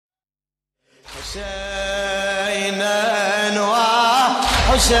حسينا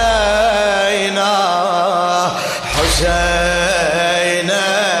وحسينا حسينا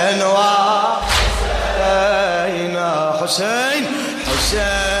وحسينا حسين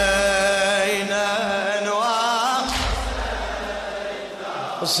حسينا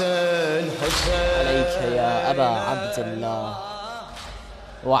وحسين حسين عليك يا أبا عبد الله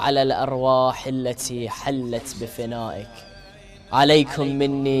وعلى الأرواح التي حلت بفنائك، عليكم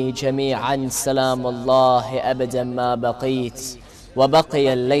مني جميعا سلام الله أبدا ما بقيت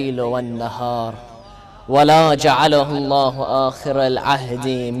وبقي الليل والنهار، ولا جعله الله آخر العهد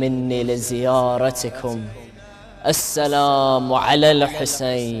مني لزيارتكم. السلام على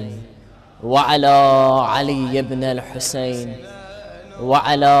الحسين وعلى علي بن الحسين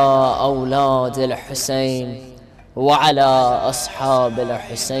وعلى أولاد الحسين وعلى أصحاب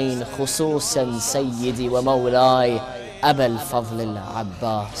الحسين، خصوصا سيدي ومولاي أبا الفضل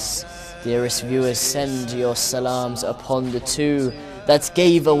العباس. Dearest viewers, send your salams upon the two that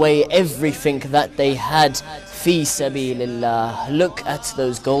gave away everything that they had fi sabilillah. Look at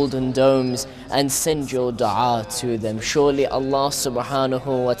those golden domes and send your dua to them. Surely Allah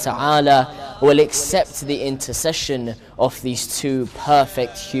subhanahu wa ta'ala will accept the intercession of these two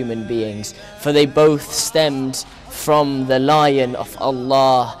perfect human beings, for they both stemmed from the lion of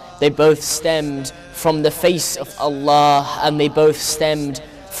Allah, they both stemmed from the face of Allah, and they both stemmed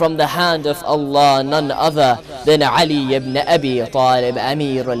from the hand of Allah, none other than Ali ibn Abi Talib,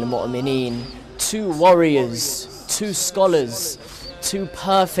 Amir al-Mu'mineen. Two warriors, two scholars, two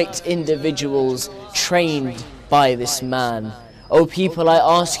perfect individuals trained by this man. O people, I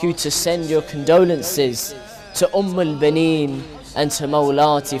ask you to send your condolences to al-Baneen and to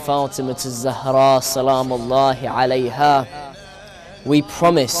Mawlati Fatima al-Zahra salamullahi alayha. We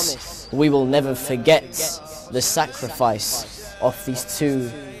promise we will never forget the sacrifice of these two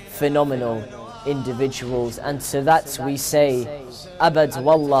phenomenal individuals, and to that we say, Abad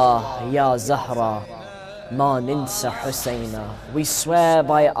wallah ya Zahra, ma ninsa Husayna. We swear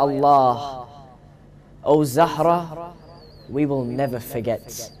by Allah, O Zahra, we will never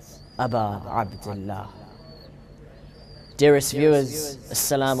forget Aba Abdullah. Dearest viewers,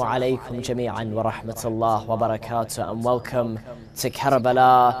 Assalamu alaikum jami'an wa rahmatullah wa barakatuh, and welcome to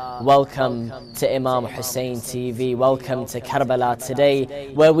Karbala, welcome to Imam Hussein TV, welcome to Karbala today,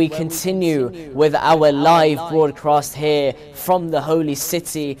 where we continue with our live broadcast here from the holy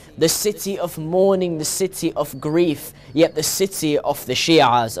city, the city of mourning, the city of grief, yet the city of the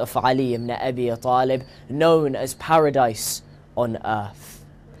Shi'as of Ali ibn Abi Talib, known as paradise on earth.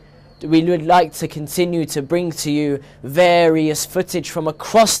 We would like to continue to bring to you various footage from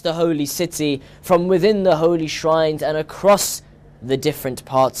across the holy city, from within the holy shrines and across the different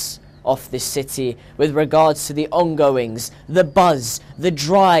parts of this city, with regards to the ongoings, the buzz, the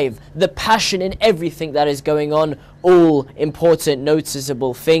drive, the passion in everything that is going on, all important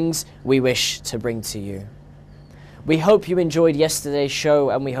noticeable things we wish to bring to you. We hope you enjoyed yesterday's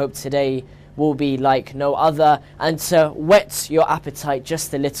show, and we hope today will be like no other. And to whet your appetite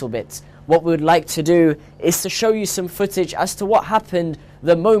just a little bit, what we would like to do is to show you some footage as to what happened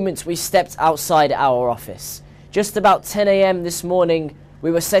the moment we stepped outside our office. Just about 10 a.m. this morning, we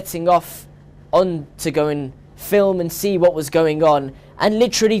were setting off on to go and film and see what was going on, and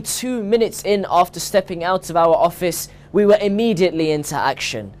literally 2 minutes in after stepping out of our office, we were immediately into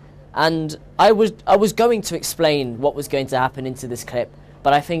action. And I was going to explain what was going to happen into this clip,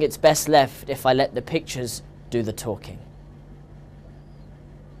 but I think it's best left if I let the pictures do the talking.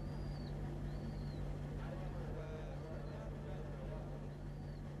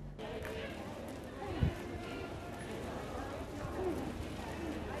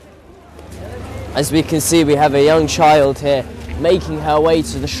 As we can see, we have a young child here making her way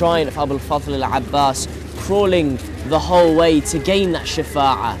to the shrine of Abu al-Fadl al-Abbas, crawling the whole way to gain that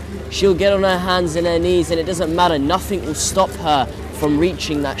shafa'ah. She'll get on her hands and her knees, and it doesn't matter, nothing will stop her from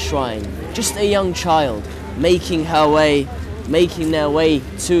reaching that shrine. Just a young child making their way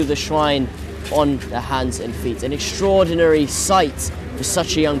to the shrine on their hands and feet. An extraordinary sight for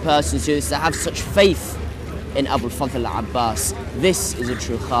such a young person to do this, to have such faith in Abu al-Fadl al-Abbas. This is a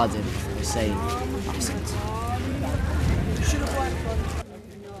true Khadim, Hussein.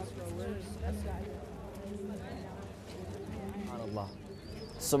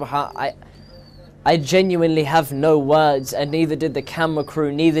 Subhanallah. I genuinely have no words, and neither did the camera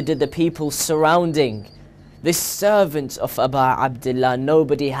crew, neither did the people surrounding this servant of Aba Abdullah.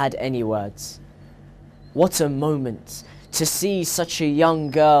 Nobody had any words. What a moment to see such a young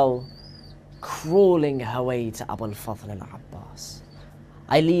girl crawling her way to Abu al-Fadl al-Abbas.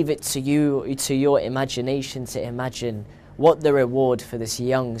 I leave it to you, to your imagination, to imagine what the reward for this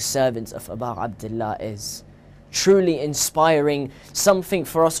young servant of Aba Abdullah is. Truly inspiring, something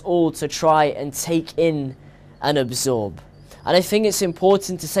for us all to try and take in and absorb. And I think it's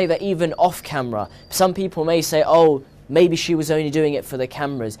important to say that even off camera, some people may say, oh, maybe she was only doing it for the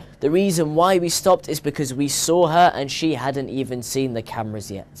cameras. The reason why we stopped is because we saw her and she hadn't even seen the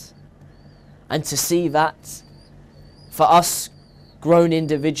cameras yet. And to see that, for us grown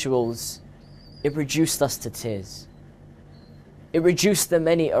individuals, it reduced us to tears. It reduced the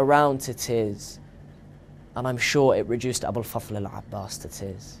many around to tears. And I'm sure it reduced Abu al-Fadl al-Abbas to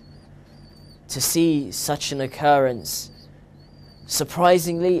tears. To see such an occurrence,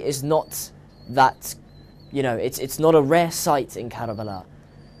 surprisingly, is not that, it's not a rare sight in Karbala.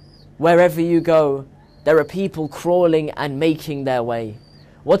 Wherever you go, there are people crawling and making their way.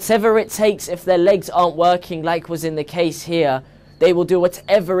 Whatever it takes, if their legs aren't working like was in the case here, they will do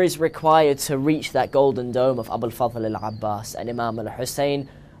whatever is required to reach that golden dome of Abu al-Fadl al-Abbas and Imam al-Hussein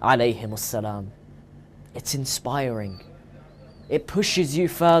alayhim as-salam. It's inspiring. It pushes you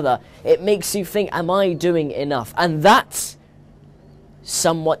further. It makes you think, am I doing enough? And that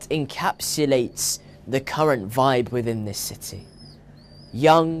somewhat encapsulates the current vibe within this city.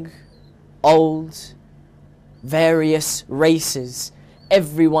 Young, old, various races,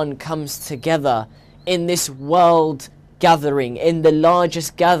 everyone comes together in this world gathering, in the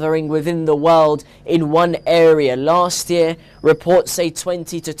largest gathering within the world in one area. Last year, reports say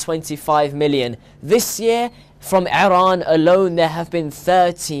 20 to 25 million. This year, from Iran alone, there have been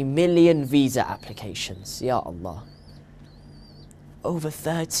 30 million visa applications. Ya Allah. Over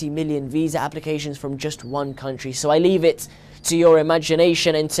 30 million visa applications from just one country. So I leave it to your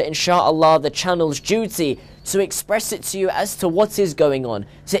imagination and to, inshallah, the channel's duty to express it to you as to what is going on,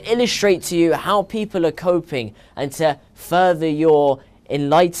 to illustrate to you how people are coping, and to further your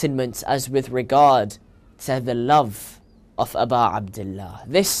enlightenment as with regard to the love of Aba Abdullah.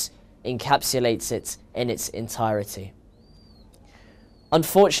 This encapsulates it in its entirety.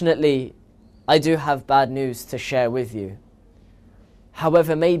 Unfortunately, I do have bad news to share with you.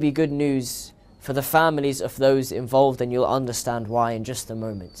 However, maybe good news for the families of those involved, and you'll understand why in just a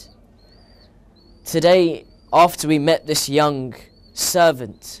moment. Today, after we met this young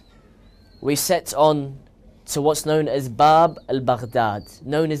servant, we set on to what's known as Bab al-Baghdad,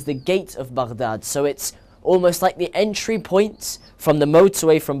 known as the Gate of Baghdad. So it's almost like the entry point from the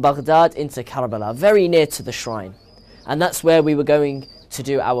motorway from Baghdad into Karbala, very near to the shrine. And that's where we were going to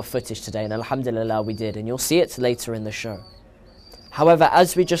do our footage today, and alhamdulillah we did, and you'll see it later in the show. However,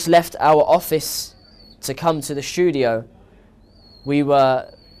 as we just left our office to come to the studio, we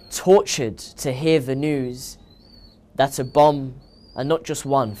were tortured to hear the news that a bomb, and not just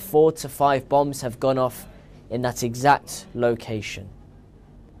one, 4 to 5 bombs have gone off in that exact location.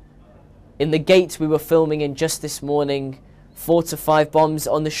 In the gate we were filming in just this morning, 4 to 5 bombs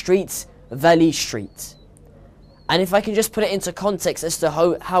on the street, Valley Street. And if I can just put it into context as to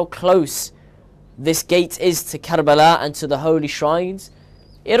how close this gate is to Karbala and to the holy shrines,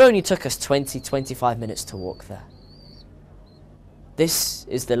 it only took us 20-25 minutes to walk there. This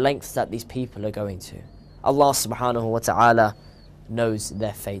is the length that these people are going to. Allah subhanahu wa ta'ala knows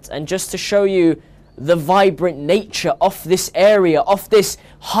their fate. And just to show you the vibrant nature of this area, of this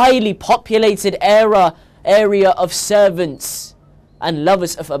highly populated area of servants and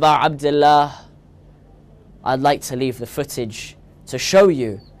lovers of Aba Abdullah, I'd like to leave the footage to show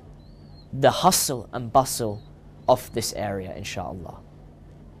you the hustle and bustle of this area, inshallah.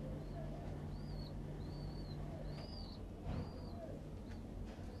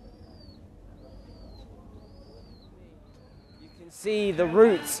 You can see the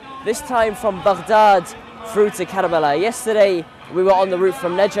routes, this time from Baghdad through to Karbala. Yesterday we were on the route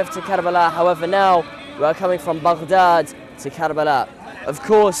from Najaf to Karbala, however now we are coming from Baghdad to Karbala. Of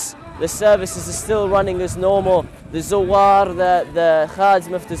course, the services are still running as normal. The Zawar, the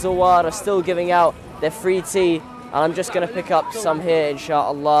Khadim of the Zawar are still giving out their free tea, and I'm just going to pick up some here,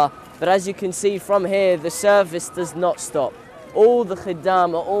 inshallah. But as you can see from here, the service does not stop. All the Khiddam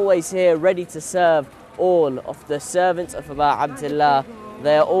are always here, ready to serve all of the servants of Aba Abdullah.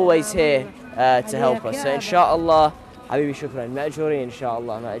 They are always here to help us. So inshallah, Habibi shukran, ma'jureen,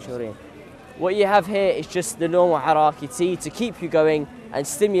 inshallah, ma'jureen. What you have here is just the normal Iraqi tea to keep you going and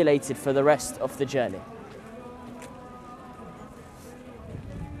stimulated for the rest of the journey.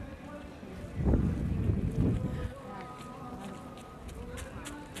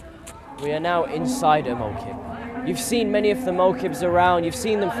 We are now inside a mawkib. You've seen many of the mawkibs around, you've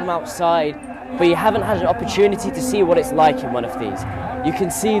seen them from outside, but you haven't had an opportunity to see what it's like in one of these. You can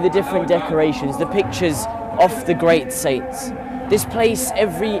see the different decorations, the pictures of the great saints. This place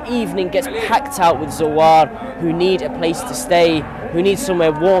every evening gets packed out with zawar who need a place to stay, who need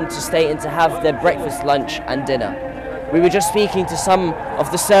somewhere warm to stay and to have their breakfast, lunch and dinner. We were just speaking to some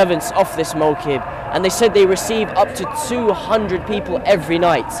of the servants of this mawkib, and they said they receive up to 200 people every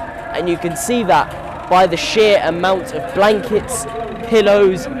night. And you can see that by the sheer amount of blankets,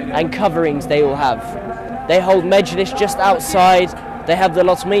 pillows and coverings they all have. They hold majlis just outside. They have the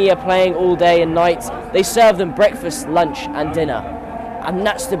lotmiyya playing all day and night. They serve them breakfast, lunch and dinner. And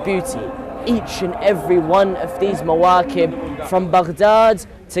that's the beauty. Each and every one of these mawakib, from Baghdad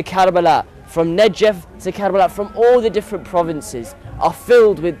to Karbala, from Najaf to Karbala, from all the different provinces, are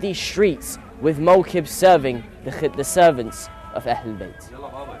filled with these streets with mawkib serving the servants of Ahlul Bayt.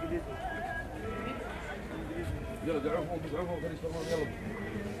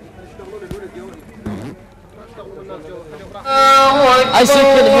 As you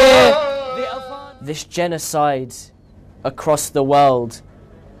can hear this genocide across the world,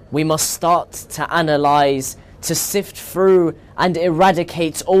 we must start to analyze, to sift through and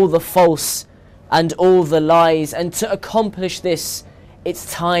eradicate all the false and all the lies. And to accomplish this,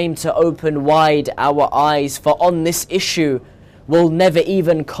 it's time to open wide our eyes, for on this issue we'll never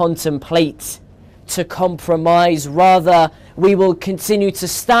even contemplate to compromise. Rather, we will continue to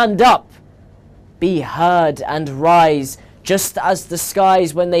stand up, be heard and rise, just as the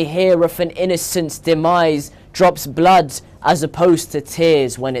skies, when they hear of an innocent's demise, drops blood as opposed to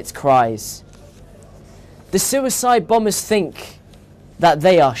tears when it cries. The suicide bombers think that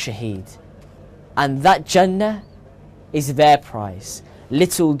they are shaheed, and that Jannah is their prize.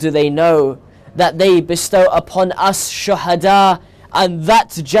 Little do they know that they bestow upon us shuhada, and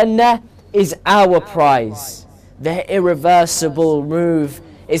that Jannah is our prize. Their irreversible move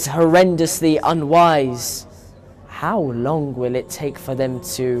is horrendously unwise. How long will it take for them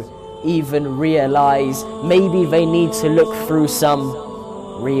to even realize maybe they need to look through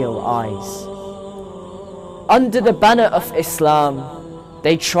some real eyes? Under the banner of Islam,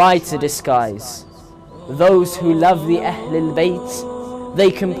 they try to disguise. Those who love the Ahlul Bayt, they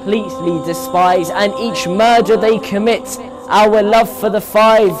completely despise, and each murder they commit, our love for the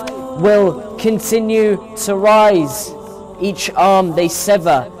five will continue to rise. Each arm they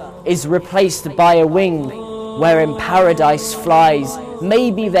sever is replaced by a wing wherein paradise flies.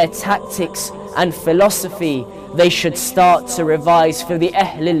 Maybe their tactics and philosophy they should start to revise. For the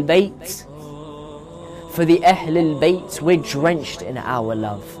Ahlul Bayt, for the Ahlul Bayt, we're drenched in our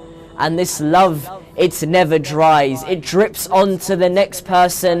love. And this love, it never dries. It drips onto the next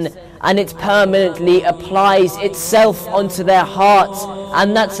person, and it permanently applies itself onto their heart.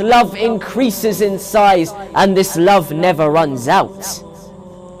 And that love increases in size, and this love never runs out.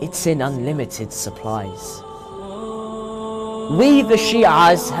 It's in unlimited supplies. We the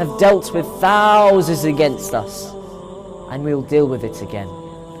Shi'as have dealt with thousands against us, and we'll deal with it again.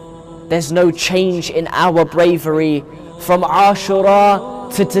 There's no change in our bravery. From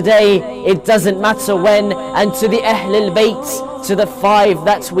Ashura to today, it doesn't matter when. And to the Ahlul Bayt, to the five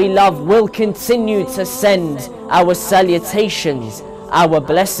that we love, we'll continue to send our salutations, our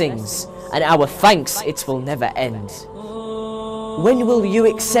blessings and our thanks. It will never end. When will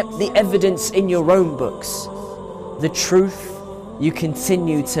you accept the evidence in your own books? The truth you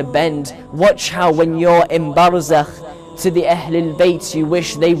continue to bend. Watch how when you're in Barzakh, to the Ahlul Bayt you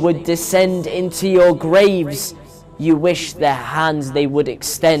wish they would descend into your graves. You wish their hands they would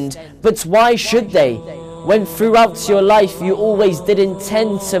extend. But why should they, when throughout your life you always did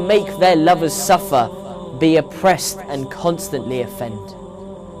intend to make their lovers suffer, be oppressed and constantly offend?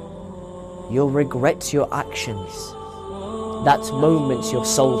 You'll regret your actions. That moment your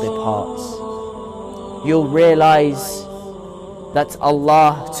soul departs. You'll realize that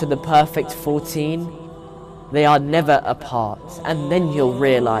Allah to the perfect 14, they are never apart. And then you'll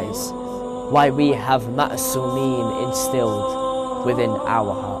realize why we have ma'asumeen instilled within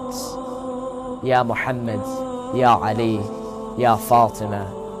our hearts. Ya Muhammad, Ya Ali, Ya Fatima,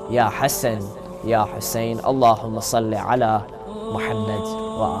 Ya Hassan, Ya Hussein, Allahumma salli ala Muhammad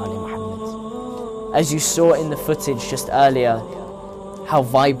wa ali Muhammad. As you saw in the footage just earlier, how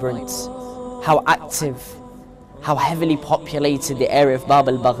vibrant, how active, how heavily populated the area of Bab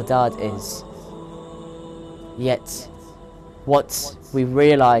al-Baghdad is. Yet, what we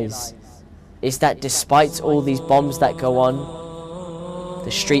realize is that despite all these bombs that go on, the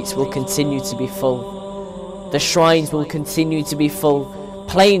streets will continue to be full. The shrines will continue to be full.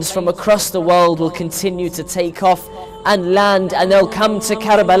 Planes from across the world will continue to take off and land, and they'll come to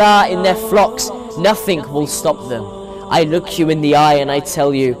Karbala in their flocks. Nothing will stop them. I look you in the eye and I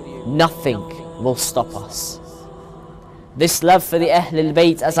tell you, nothing will stop us. This love for the Ahl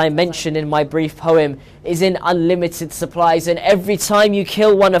al-Bayt, as I mentioned in my brief poem, is in unlimited supplies, and every time you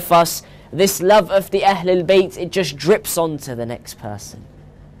kill one of us, this love of the Ahl al-Bayt, it just drips onto the next person.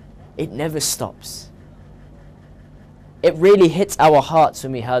 It never stops. It really hit our hearts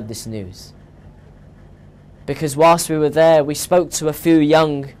when we heard this news. Because whilst we were there, we spoke to a few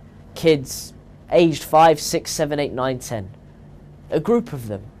young kids, aged 5, 6, 7, 8, 9, 10. A group of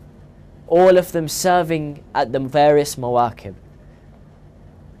them. All of them serving at the various mawakib.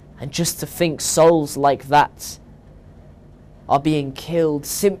 And just to think souls like that are being killed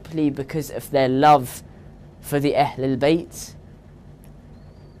simply because of their love for the Ahl al-Bayt.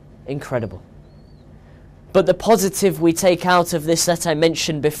 Incredible. But the positive we take out of this that I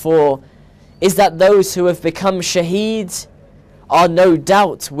mentioned before is that those who have become shaheed are no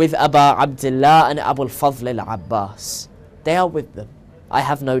doubt with Aba Abdullah and Abu al-Fadl al-Abbas. They are with them, I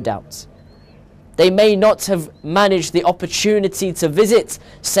have no doubt. They may not have managed the opportunity to visit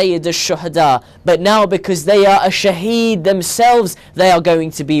Sayyid al-Shuhada, but now because they are a shaheed themselves, they are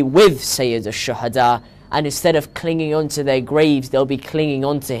going to be with Sayyid al-Shuhada, and instead of clinging onto their graves, they'll be clinging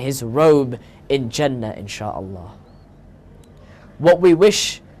onto his robe in Jannah, insha'Allah. What we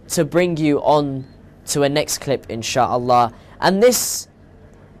wish to bring you on to a next clip, insha'Allah, and this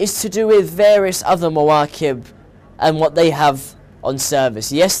is to do with various other mawakib and what they have on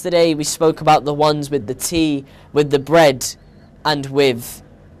service. Yesterday we spoke about the ones with the tea, with the bread, and with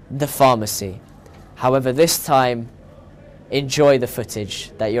the pharmacy. However, this time, enjoy the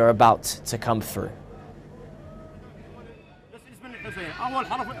footage that you're about to come through.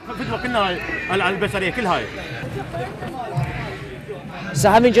 So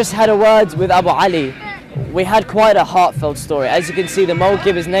having just had a word with Abu Ali, we had quite a heartfelt story. As you can see, the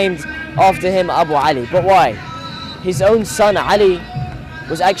mawqif is named after him, Abu Ali. But why? His own son Ali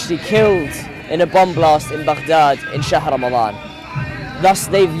was actually killed in a bomb blast in Baghdad in Shahr Ramadan. Thus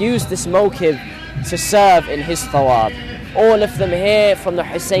they've used this mawqif to serve in his thawab. All of them here from the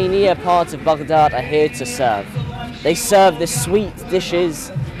Husseiniyya part of Baghdad are here to serve. They serve the sweet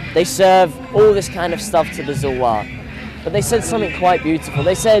dishes, they serve all this kind of stuff to the Zawar. But they said something quite beautiful.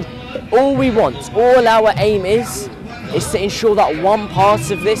 They said, all we want, all our aim is to ensure that one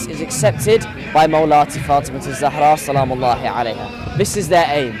part of this is accepted by Mawlati Fatima al-Zahra salamullahi alayha. This is their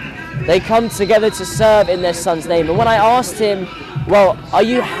aim. They come together to serve in their son's name. And when I asked him, well, are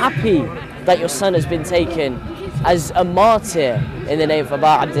you happy that your son has been taken as a martyr in the name of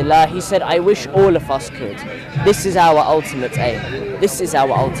Aba Abdullah? He said, I wish all of us could. This is our ultimate aim. This is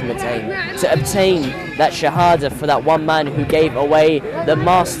our ultimate aim, to obtain that shahada for that one man who gave away the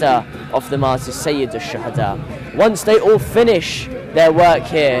master of the martyrs, Sayyid al-Shuhada. Once they all finish their work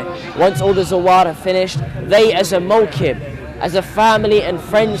here, once all the Zawar are finished, they as a mawqib, as a family and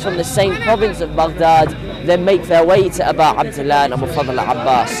friends from the same province of Baghdad, then make their way to Aba Abdullah and Abu Fadl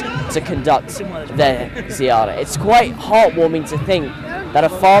al-Abbas to conduct their ziyarah. It's quite heartwarming to think that a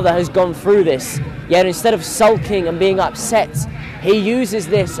father has gone through this, yet instead of sulking and being upset, he uses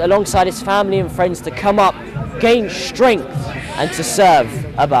this alongside his family and friends to come up, gain strength, and to serve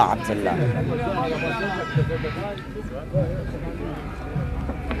Aba Abdullah.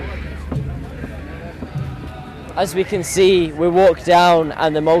 As we can see, we walk down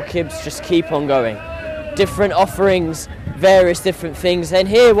and the mawqibs just keep on going. Different offerings, various different things. And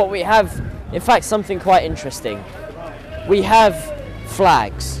here what we have, in fact, something quite interesting. We have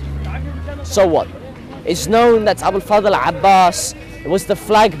flags. So what? It's known that Abu al-Fadl al-Abbas was the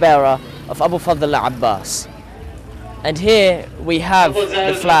flag bearer of Abu Fadl al-Abbas. And here we have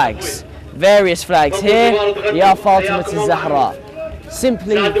the flags, various flags. Here, Ya Fatima al-Zahra,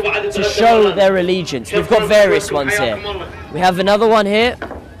 simply to show their allegiance. We've got various ones here. We have another one here.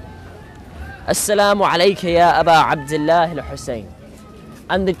 Assalamu alayka ya Aba Abdullah al-Hussein.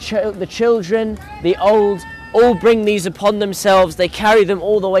 And the children, the old, all bring these upon themselves. They carry them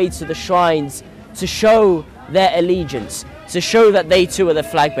all the way to the shrines to show their allegiance, to show that they too are the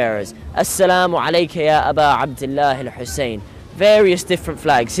flag bearers. Assalamu alayka ya Aba Abdullah al-Hussein. Various different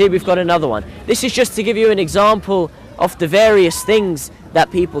flags. Here we've got another one. This is just to give you an example of the various things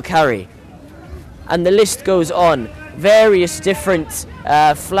that people carry. And the list goes on. Various different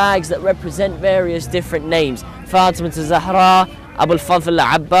flags that represent various different names. Fatima al-Zahra, Abu al-Fadl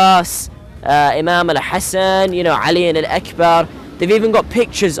al-Abbas, Imam al-Hassan, Ali al-Akbar. They've even got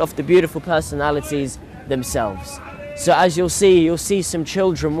pictures of the beautiful personalities themselves. So as you'll see some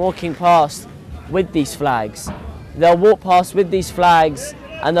children walking past with these flags. They'll walk past with these flags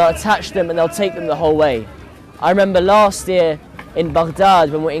and they'll attach them and they'll take them the whole way. I remember last year in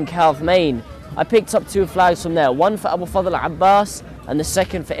Baghdad when we were in Arbaeen, I picked up 2 flags from there. One for Abu Fadl al-Abbas and the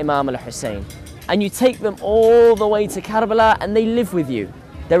second for Imam al-Hussein. and you take them all the way to Karbala and they live with you.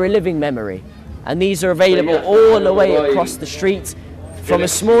 They're a living memory. And these are available all the way across the street. From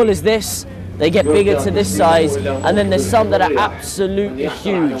as small as this, they get bigger to this size, and then there's some that are absolutely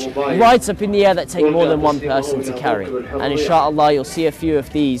huge, right up in the air, that take more than one person to carry. And inshallah, you'll see a few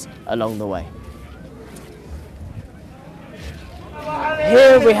of these along the way.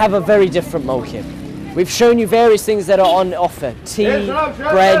 Here we have a very different mawkib. We've shown you various things that are on offer. Tea,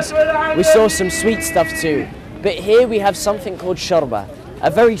 bread, we saw some sweet stuff too. But here we have something called sharba, a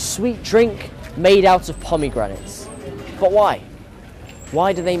very sweet drink made out of pomegranates. But why?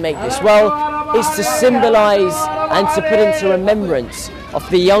 Why do they make this? Well, it's to symbolize and to put into remembrance of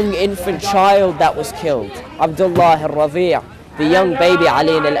the young infant child that was killed. Abdullah al-Rabi', the young baby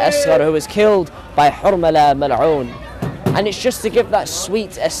Ali al-Asghar, who was killed by Hurmala Mal'oon. And it's just to give that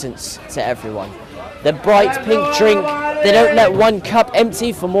sweet essence to everyone. The bright pink drink, they don't let one cup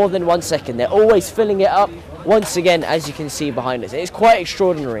empty for more than 1 second. They're always filling it up, once again, as you can see behind us. It's quite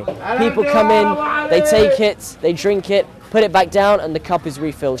extraordinary. People come in, they take it, they drink it, put it back down, and the cup is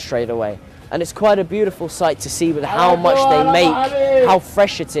refilled straight away. And it's quite a beautiful sight to see with how much they make, how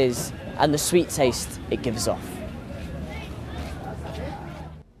fresh it is, and the sweet taste it gives off.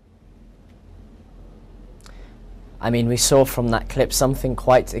 I mean, we saw from that clip something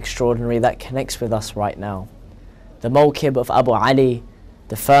quite extraordinary that connects with us right now. The mawkib of Abu Ali,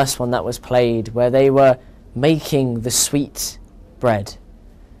 the first one that was played, where they were making the sweet bread.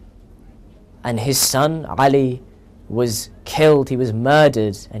 And his son, Ali, was killed, he was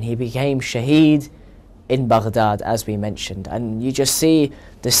murdered, and he became shaheed in Baghdad, as we mentioned. And you just see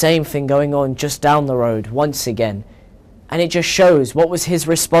the same thing going on just down the road once again. And it just shows, what was his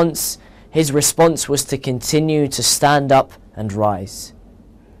response? His response was to continue to stand up and rise.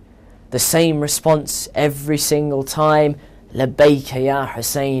 The same response every single time. Labbayka ya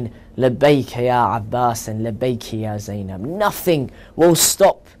Hussein, labbayka ya Abbas, and labbayka ya Zainab. Nothing will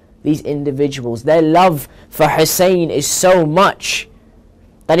stop these individuals. Their love for Hussein is so much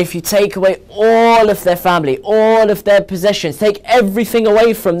that if you take away all of their family, all of their possessions, take everything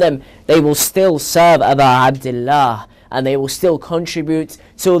away from them, they will still serve Abu Abdullah, and they will still contribute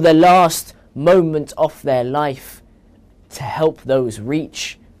till the last moment of their life to help those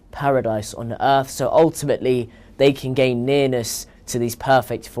reach paradise on earth, so ultimately they can gain nearness to these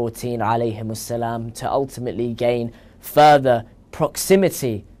perfect 14 alayhimus salam, to ultimately gain further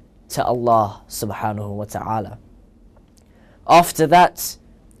proximity to Allah subhanahu wa ta'ala. After that,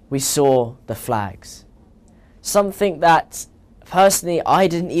 we saw the flags. Something that personally I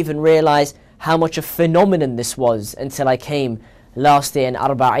didn't even realize how much a phenomenon this was until I came last year in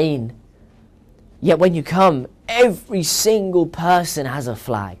Arbaeen. Yet when you come, every single person has a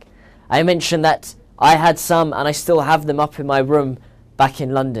flag. I mentioned that I had some and I still have them up in my room back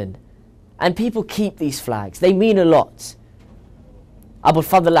in London. And people keep these flags. They mean a lot. Abu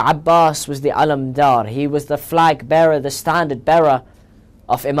Fadl Abbas was the alamdar. He was the flag bearer, the standard bearer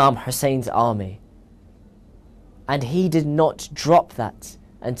of Imam Hussein's army. And he did not drop that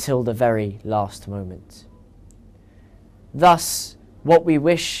until the very last moment. Thus, what we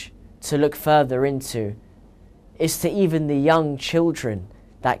wish to look further into is to even the young children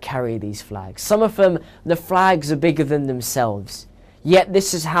that carry these flags. Some of them, the flags are bigger than themselves. Yet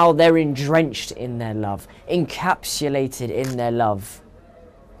this is how they're drenched in their love, encapsulated in their love.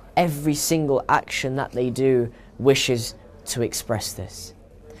 Every single action that they do wishes to express this.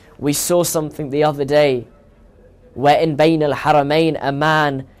 We saw something the other day where in Bayn al-Haramain a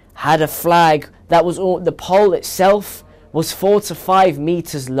man had a flag that was all, the pole itself was 4 to 5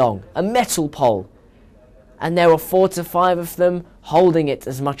 meters long, a metal pole. And there were 4 to 5 of them holding it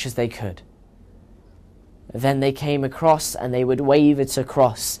as much as they could. Then they came across and they would wave it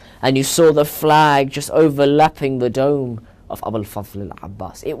across, and you saw the flag just overlapping the dome of Abu Fadl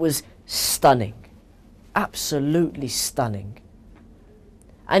al-Abbas. It was stunning, absolutely stunning.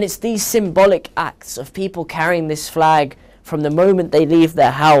 And it's these symbolic acts of people carrying this flag from the moment they leave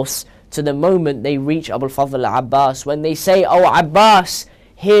their house to the moment they reach Abu Fadl al-Abbas, when they say, "Oh Abbas,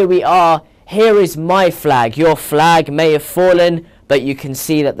 here we are, here is my flag. Your flag may have fallen, but you can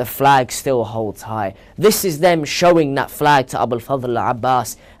see that the flag still holds high." This is them showing that flag to Abu Fadl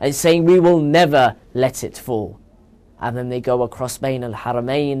al-Abbas and saying, "We will never let it fall." And then they go across Bayn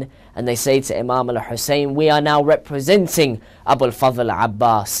al-Haramain and they say to Imam al-Hussein, "We are now representing Abu Fadl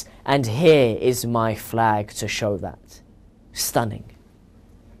al-Abbas, and here is my flag to show that." Stunning.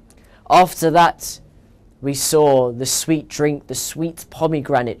 After that, we saw the sweet drink, the sweet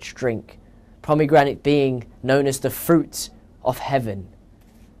pomegranate drink. Pomegranate being known as the fruit of heaven,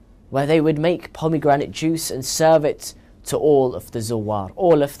 where they would make pomegranate juice and serve it to all of the zuwar,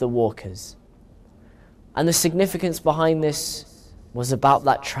 all of the walkers. And the significance behind this was about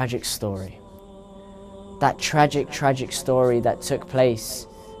that tragic story. That tragic story that took place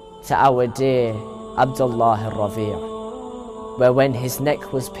to our dear Abdullah al-Rabi', where when his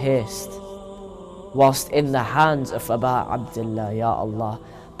neck was pierced, whilst in the hands of Aba Abdullah, Ya Allah,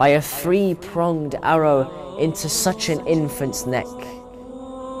 by a three-pronged arrow into such an infant's neck.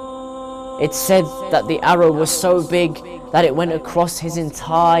 It said that the arrow was so big that it went across his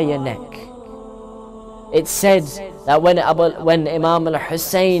entire neck. It said that when Imam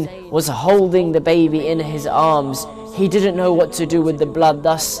al-Hussein was holding the baby in his arms, he didn't know what to do with the blood,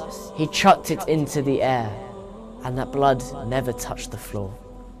 thus he chucked it into the air, and that blood never touched the floor.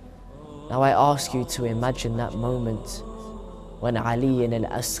 Now I ask you to imagine that moment when Ali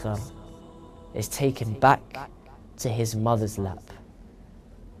al-Asghar is taken back to his mother's lap.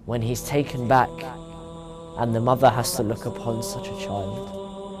 When he's taken back and the mother has to look upon such a child.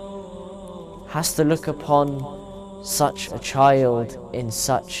 Has to look upon such a child in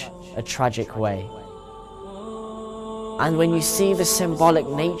such a tragic way. And when you see the symbolic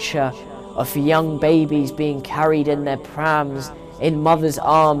nature of young babies being carried in their prams, in mother's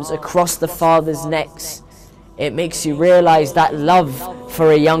arms, across the father's necks, it makes you realize that love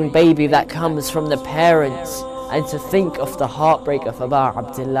for a young baby that comes from the parents, and to think of the heartbreak of Aba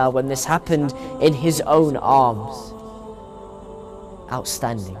Abdullah when this happened in his own arms.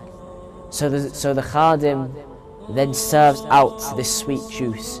 Outstanding. So the Khadim then serves out this sweet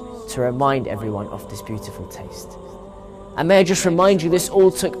juice to remind everyone of this beautiful taste. And may I just remind you, this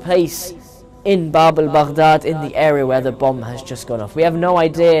all took place in Bab al-Baghdad, in the area where the bomb has just gone off. We have no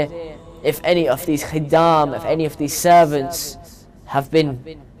idea if any of these khidam, if any of these servants have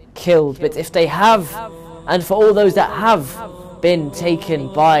been killed, but if they have, and for all those that have been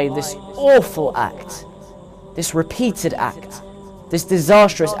taken by this awful act, this repeated act, this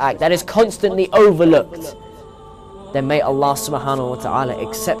disastrous act that is constantly overlooked, then may Allah subhanahu wa ta'ala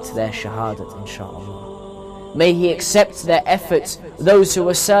accept their shahadat, inshaAllah. May He accept their efforts, those who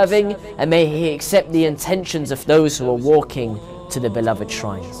are serving, and may He accept the intentions of those who are walking to the beloved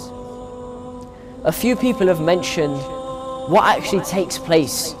shrines. A few people have mentioned what actually takes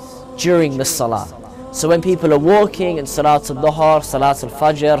place during the salah. So when people are walking and Salat al-Dhuhr, Salat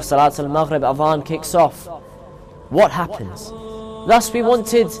al-Fajr, Salat al-Maghrib, Adhan kicks off, what happens? Thus we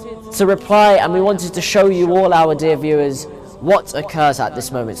wanted to reply, and we wanted to show you all, our dear viewers, what occurs at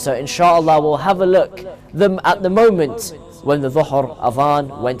this moment. So inshallah we'll have a look at the moment when the Dhuhr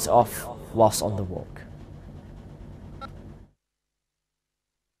Adhan went off whilst on the walk.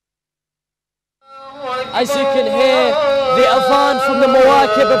 As you can hear, the Adhan from the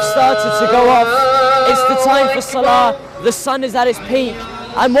Mawakib have started to go off. It's the time for Salah, the sun is at its peak,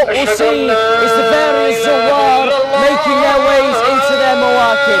 and what we'll see is the various Zawar making their ways into their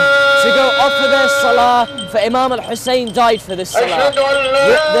Mawakib to go offer their Salah, for Imam al-Hussein died for this Salah.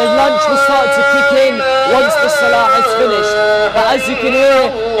 The lunch will start to kick in once the Salah has finished, but as you can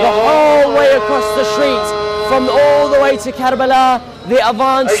hear, the whole way across the street, from all the way to Karbala, the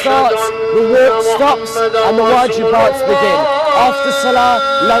Adhan starts, the walk stops, and the wajibats begin. After Salah,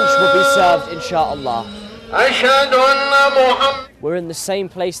 lunch will be served, inshaAllah. We're in the same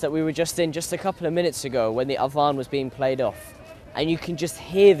place that we were just in just a couple of minutes ago when the Adhan was being played off. And you can just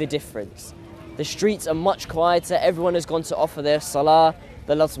hear the difference. The streets are much quieter, everyone has gone to offer their Salah.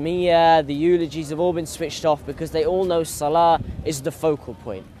 The Latmiyah, the eulogies have all been switched off because they all know Salah is the focal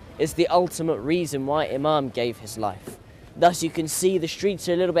point. It's the ultimate reason why Imam gave his life. Thus you can see the streets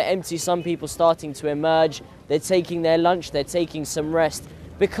are a little bit empty, some people starting to emerge, they're taking their lunch, they're taking some rest,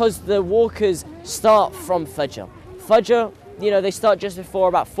 because the walkers start from Fajr. Fajr, you know, they start just before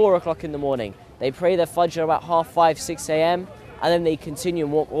about 4 o'clock in the morning. They pray their Fajr about 5:30, 6 a.m. and then they continue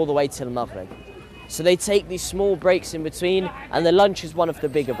and walk all the way till Maghrib. So they take these small breaks in between, and the lunch is one of the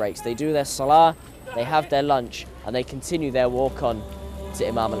bigger breaks. They do their Salah, they have their lunch, and they continue their walk on to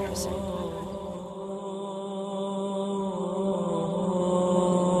Imam al-Hussein.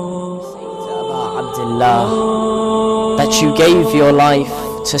 Abdullah, that you gave your life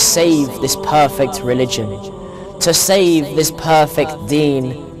to save this perfect religion, to save this perfect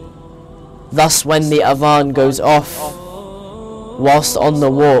deen. Thus when the Adhan goes off, whilst on the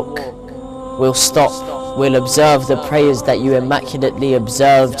walk, we'll stop, we'll observe the prayers that you immaculately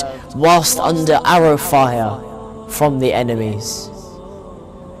observed whilst under arrow fire from the enemies.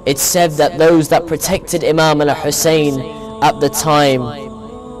 It's said that those that protected Imam al-Hussein at the time,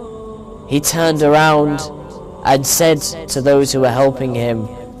 he turned around and said to those who were helping him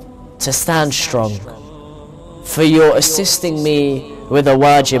to stand strong, for you're assisting me with the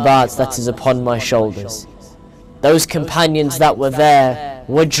wajibat that is upon my shoulders. Those companions that were there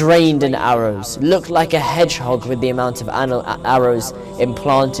were drained in arrows, looked like a hedgehog with the amount of arrows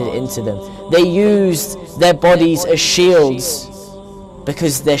implanted into them. They used their bodies as shields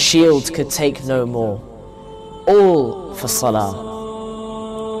because their shields could take no more. All for salah.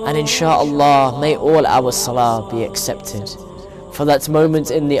 And inshaAllah, may all our salah be accepted. For that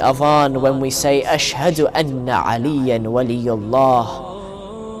moment in the adhan when we say, Ashhadu anna aliyan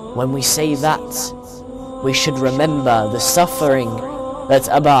waliyullah. When we say that, we should remember the suffering that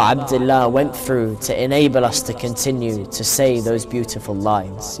Abu Abdullah went through to enable us to continue to say those beautiful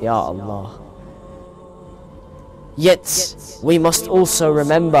lines, Ya Allah. Yet, we must also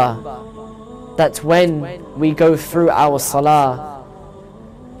remember that when we go through our salah,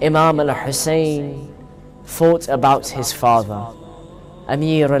 Imam al-Hussein thought about his father,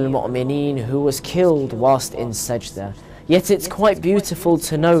 Amir al-Mu'mineen, who was killed whilst in sajda. Yet it's quite beautiful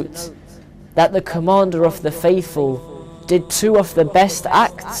to note that the commander of the faithful did two of the best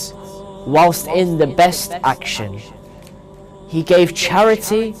acts whilst in the best action. He gave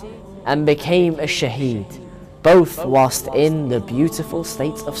charity and became a shaheed, both whilst in the beautiful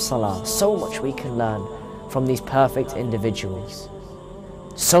state of salah. So much we can learn from these perfect individuals.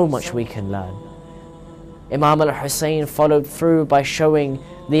 So much we can learn. Imam al-Hussein followed through by showing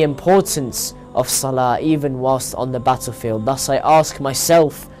the importance of salah even whilst on the battlefield. Thus I ask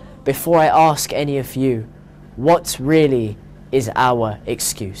myself, before I ask any of you, what really is our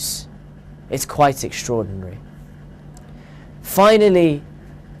excuse? It's quite extraordinary. Finally,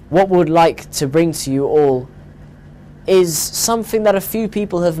 what we would like to bring to you all is something that a few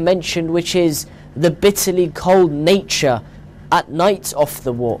people have mentioned, which is the bitterly cold nature at night of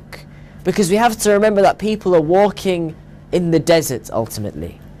the walk. Because we have to remember that people are walking in the desert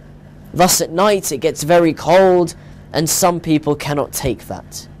ultimately. Thus at night it gets very cold and some people cannot take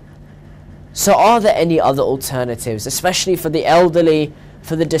that. So are there any other alternatives, especially for the elderly,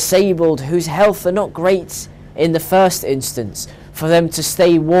 for the disabled, whose health are not great in the first instance, for them to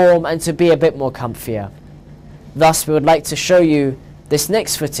stay warm and to be a bit more comfier? Thus we would like to show you this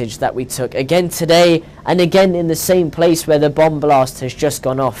next footage that we took again today and again in the same place where the bomb blast has just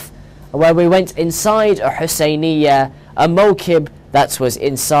gone off, where we went inside a Husayniyya, a mawkib that was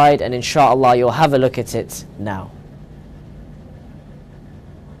inside, and inshallah you'll have a look at it now.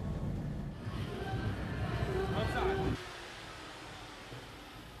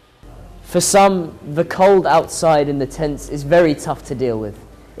 For some, the cold outside in the tents is very tough to deal with.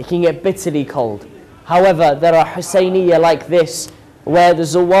 It can get bitterly cold. However, there are Husayniyya like this, where the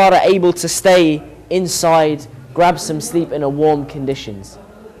Zawar are able to stay inside, grab some sleep in a warm conditions.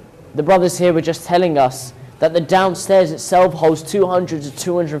 The brothers here were just telling us that the downstairs itself holds 200 to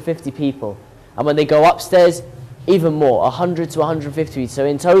 250 people. And when they go upstairs, even more, 100 to 150. So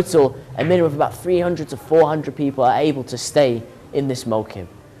in total, a minimum of about 300 to 400 people are able to stay in this mawkib.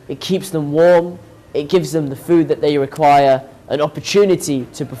 It keeps them warm, it gives them the food that they require, an opportunity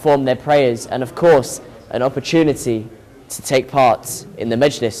to perform their prayers, and of course, an opportunity to take part in the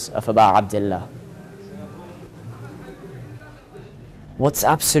majlis of Abu Abdullah. What's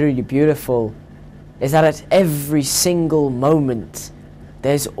absolutely beautiful is that at every single moment,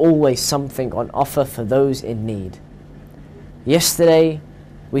 there's always something on offer for those in need. Yesterday,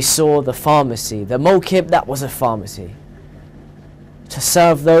 we saw the pharmacy, the mawkib that was a pharmacy, to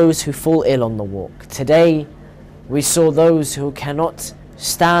serve those who fall ill on the walk. Today, we saw those who cannot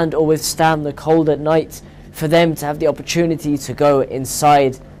stand or withstand the cold at night, for them to have the opportunity to go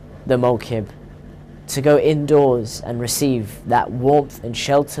inside the mawkib, to go indoors and receive that warmth and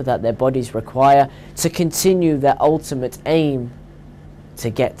shelter that their bodies require, to continue their ultimate aim to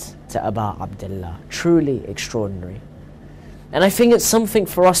get to Abu Abdullah. Truly extraordinary. And I think it's something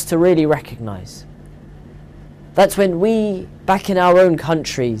for us to really recognize. That when we, back in our own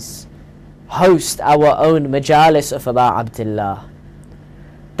countries, host our own majalis of Abu Abdullah,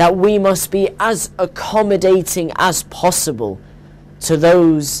 that we must be as accommodating as possible to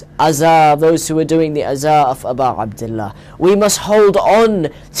those azar, those who are doing the azar of Abu Abdullah. We must hold on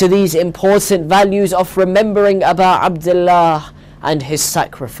to these important values of remembering Abu Abdullah and his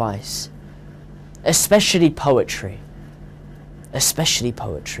sacrifice. Especially poetry. Especially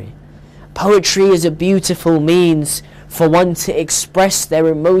poetry. Poetry is a beautiful means for one to express their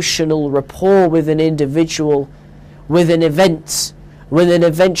emotional rapport with an individual, with an event, with an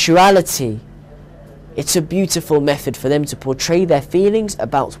eventuality. It's a beautiful method for them to portray their feelings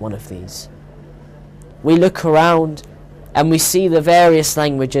about one of these. We look around and we see the various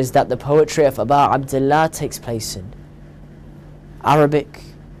languages that the poetry of Abu Abdullah takes place in. Arabic,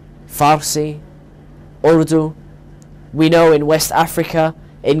 Farsi, Urdu. We know in West Africa,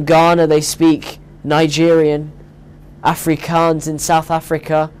 in Ghana they speak Nigerian. Afrikaans in South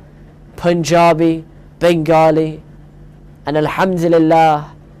Africa, Punjabi, Bengali, and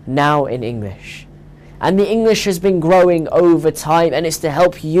alhamdulillah, now in English. And the English has been growing over time, and it's to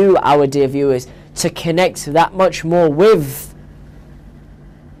help you, our dear viewers, to connect that much more with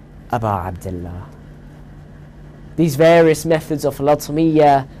Aba Abdullah. These various methods of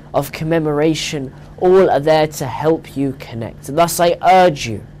latmiyah, of commemoration, all are there to help you connect. Thus I urge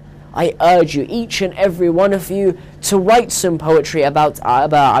you, each and every one of you, to write some poetry about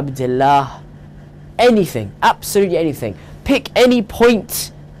Aba Abdullah. Anything, absolutely anything. Pick any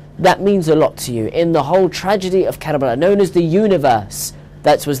point that means a lot to you in the whole tragedy of Karbala, known as the universe.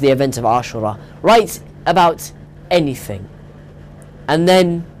 That was the event of Ashura. Write about anything. And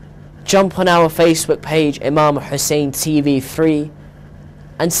then jump on our Facebook page, Imam Hussein TV3,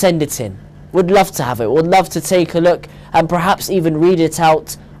 and send it in. Would love to have it. Would love to take a look and perhaps even read it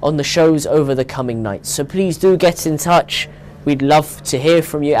out on the shows over the coming nights. So please do get in touch. We'd love to hear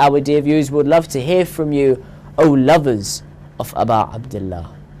from you, our dear viewers. Would love to hear from you, O lovers of Aba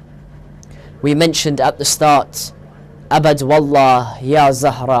Abdullah. We mentioned at the start, Abad Wallah Ya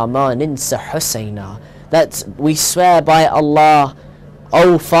Zahra ma ninsa Husayna, that we swear by Allah,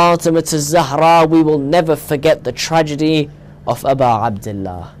 O Fatima to Zahra, we will never forget the tragedy of Aba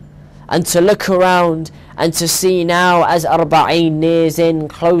Abdullah. And to look around and to see now, as Arba'een nears in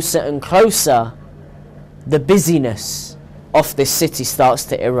closer and closer, the busyness of this city starts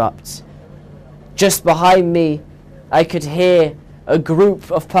to erupt. Just behind me, I could hear a group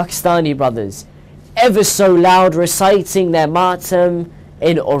of Pakistani brothers, ever so loud, reciting their matam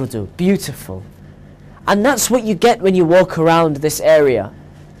in Urdu. Beautiful. And that's what you get when you walk around this area.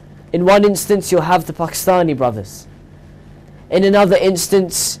 In one instance, you'll have the Pakistani brothers. In another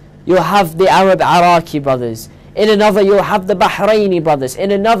instance, you'll have the Arab Iraqi brothers. In another, you'll have the Bahraini brothers.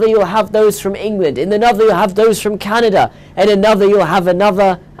 In another, you'll have those from England. In another, you'll have those from Canada. In another, you'll have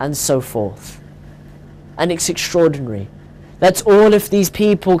another, and so forth. And it's extraordinary that all of these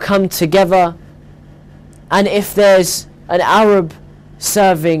people come together, and if there's an Arab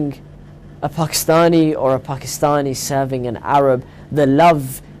serving a Pakistani or a Pakistani serving an Arab, the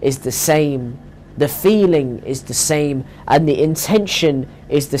love is the same, the feeling is the same, and the intention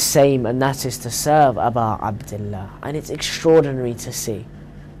is the same, and that is to serve Aba Abdullah. And it's extraordinary to see.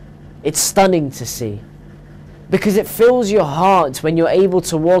 It's stunning to see, because it fills your heart when you're able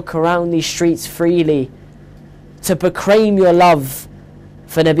to walk around these streets freely, to proclaim your love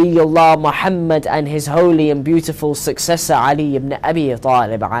for Nabiullah Muhammad and his holy and beautiful successor Ali ibn Abi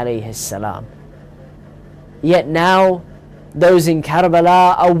Talib alayhi salam. Yet now, those in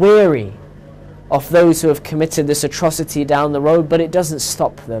Karbala are weary of those who have committed this atrocity down the road, but it doesn't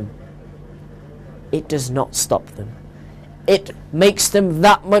stop them. It does not stop them. It makes them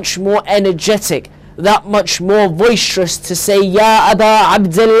that much more energetic, that much more boisterous to say, Ya Aba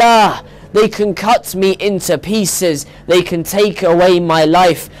Abdullah, they can cut me into pieces, they can take away my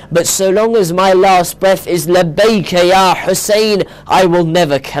life, but so long as my last breath is Labbayka Ya Hussein, I will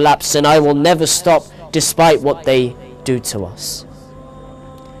never collapse and I will never stop despite what they do to us.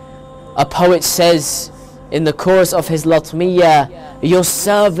 A poet says in the chorus of his Latmiyah, your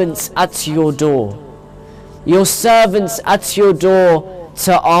servants at your door, your servants at your door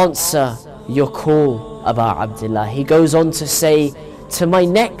to answer your call, Aba Abdullah. He goes on to say, to my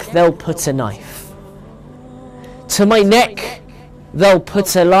neck they'll put a knife, to my neck they'll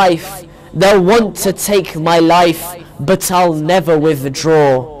put a life, they'll want to take my life, but I'll never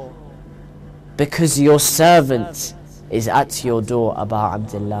withdraw, because your servant is at your door, Aba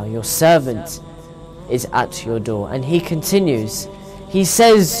Abdullah. Your servant is at your door. And he continues, he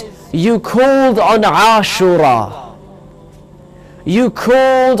says, you called on Ashura, you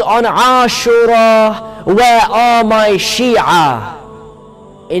called on Ashura, where are my Shia?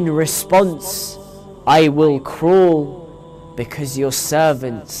 In response, I will crawl, because your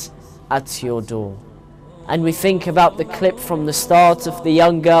servant's at your door. And we think about the clip from the start of the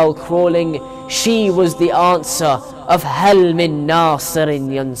young girl crawling. She was the answer of Hal min Nasirin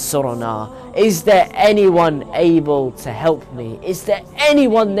yansurna. Is there anyone able to help me? Is there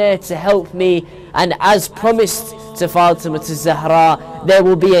anyone there to help me? And as promised to Fatima to Zahra, there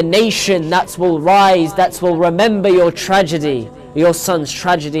will be a nation that will rise, that will remember your tragedy, your son's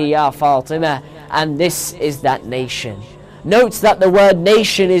tragedy, Ya Fatima, and this is that nation. Note that the word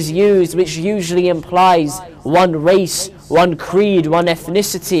nation is used, which usually implies one race, one creed, one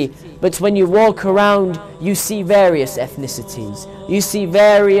ethnicity. But when you walk around, you see various ethnicities, you see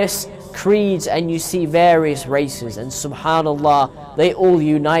various creeds, and you see various races. And subhanallah, they all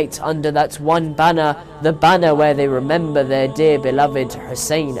unite under that one banner, the banner where they remember their dear beloved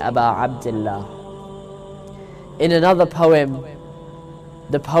Hussein Aba Abdullah. In another poem,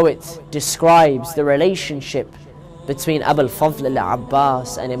 the poet describes the relationship between Abu al-Fadl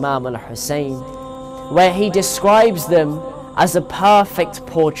al-Abbas and Imam al-Hussein, where he describes them as a perfect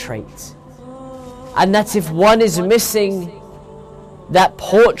portrait, and that if one is missing, that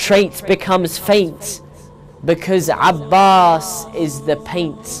portrait becomes faint, because Abbas is the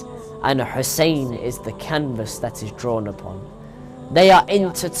paint and Hussein is the canvas that is drawn upon. They are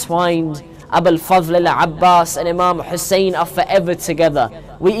intertwined. Abu al-Fadl al-Abbas and Imam Hussein are forever together.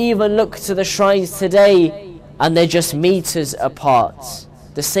 We even look to the shrines today and they're just meters apart,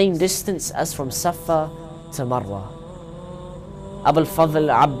 the same distance as from Safar to Marwa. Abu al-Fadl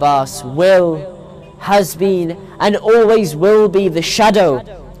al-Abbas has been and always will be the shadow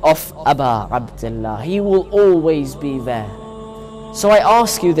of Aba Abdullah. He will always be there. So I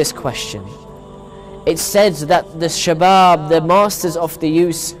ask you this question. It says that the Shabab, the masters of the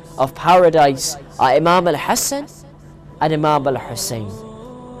use of paradise, are Imam al-Hassan and Imam al-Hussein.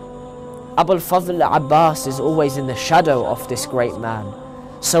 Abu al-Fadl al-Abbas is always in the shadow of this great man.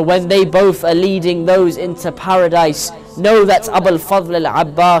 So when they both are leading those into paradise, know that Abu al-Fadl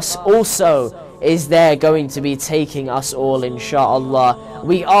al-Abbas also is there going to be taking us all, inshaAllah.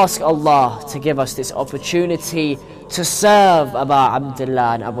 We ask Allah to give us this opportunity to serve Abu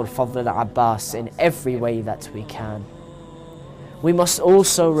Abdullah and Abu al-Fadl al-Abbas in every way that we can. We must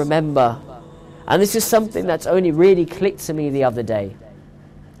also remember, and this is something that's only really clicked to me the other day,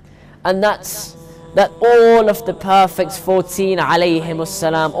 and that's that all of the perfect 14 alayhimus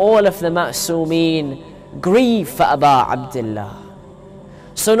salam, all of the ma'soomeen grieve for Abu Abdullah.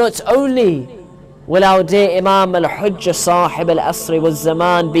 So not only will our dear Imam al-Hujjah Sahib al-Asri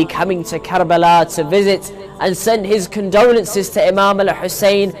wal-Zaman be coming to Karbala to visit and send his condolences to Imam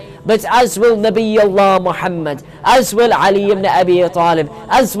al-Hussein, but as will Nabi Allah Muhammad, as will Ali ibn Abi Talib,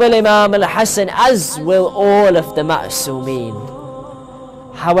 as will Imam al-Hassan, as will all of the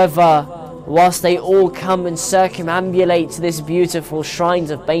ma'soomeen. However, whilst they all come and circumambulate this beautiful shrines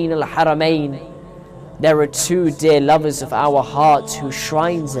of Bain al-Haramain, there are two dear lovers of our hearts whose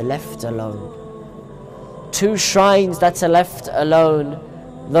shrines are left alone. Two shrines that are left alone,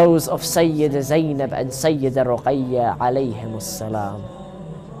 those of Sayyida Zainab and Sayyida Ruqayya alayhimus salam.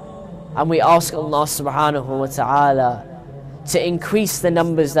 And we ask Allah subhanahu wa ta'ala to increase the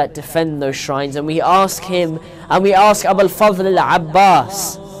numbers that defend those shrines, and we ask Him, and we ask Abu al-Fadl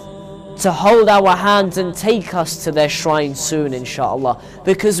al-Abbas to hold our hands and take us to their shrine soon, inshaAllah,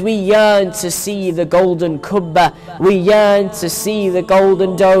 because we yearn to see the golden Kubba, we yearn to see the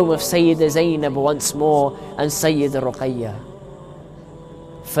golden dome of Sayyida Zainab once more and Sayyida Ruqayya.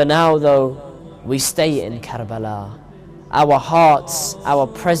 For now though, we stay in Karbala. Our hearts, our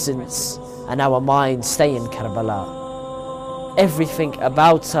presence and our minds stay in Karbala. Everything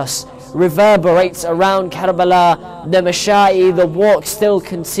about us reverberates around Karbala. The Masha'i, the walk still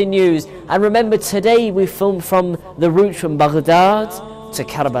continues. And remember, today we filmed from the route from Baghdad to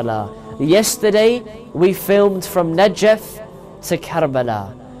Karbala. Yesterday we filmed from Najaf to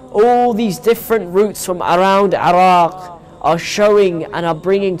Karbala. All these different routes from around Iraq are showing and are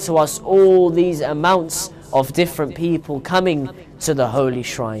bringing to us all these amounts of different people coming to the holy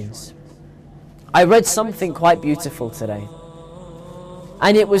shrines. I read something quite beautiful today,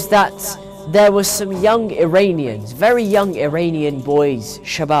 and it was that there were some young Iranians, very young Iranian boys,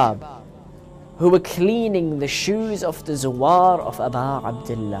 Shabab, who were cleaning the shoes of the Zawar of Abu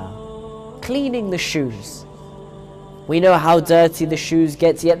Abdullah. Cleaning the shoes. We know how dirty the shoes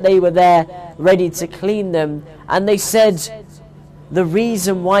get, yet they were there ready to clean them. And they said, the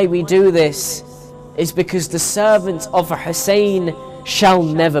reason why we do this is because the servant of Hussein shall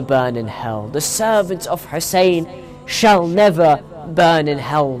never burn in hell. The servant of Hussein shall never burn in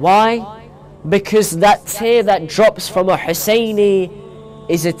hell. Why? Because that tear that drops from a Husseini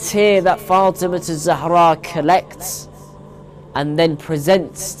is a tear that Fatima al-Zahra collects and then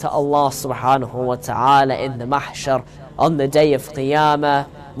presents to Allah subhanahu wa ta'ala in the mahshar on the day of Qiyamah.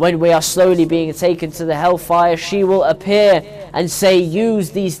 When we are slowly being taken to the hellfire, she will appear and say,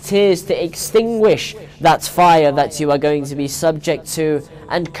 use these tears to extinguish that fire that you are going to be subject to,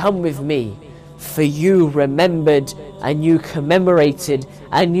 and come with me, for you remembered and you commemorated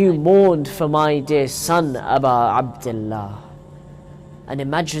and you mourned for my dear son Abu Abdullah. And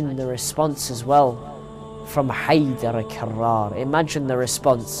imagine the response as well from Haydar Karrar. Imagine the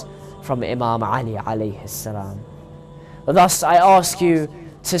response from Imam Ali alayhi salam. Thus I ask you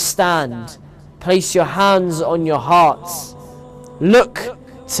to stand, place your hands on your hearts, look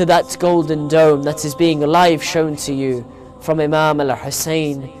to that golden dome that is being live shown to you from Imam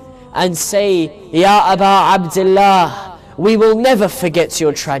al-Hussein, and say, Ya Abu Abdullah, we will never forget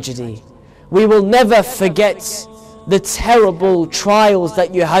your tragedy. We will never forget the terrible trials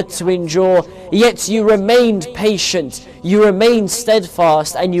that you had to endure, yet you remained patient, you remained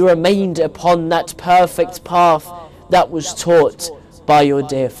steadfast, and you remained upon that perfect path that was taught by your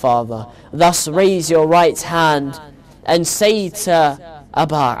dear father. Thus raise your right hand and say to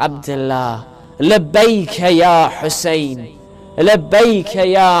Aba Abdullah, Labbayka ya Hussein, Labbayka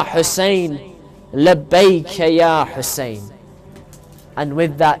ya Hussein, Labbayka ya Hussein. And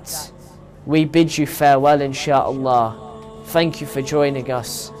with that, we bid you farewell, insha'Allah. Thank you for joining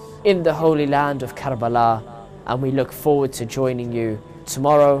us in the holy land of Karbala, and we look forward to joining you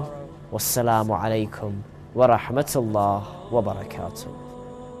tomorrow. Wassalamu alaikum wa rahmatullah wa barakatuh.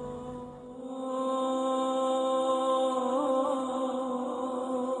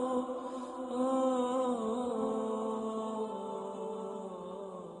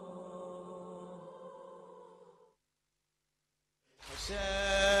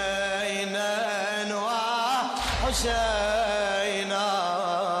 حسينا حسينا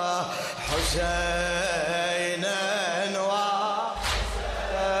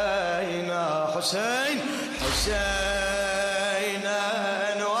وحسينا حسين حسينا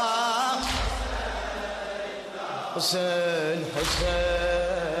حسين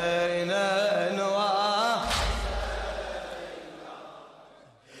حسينا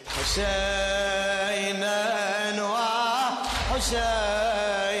حسينا وحسين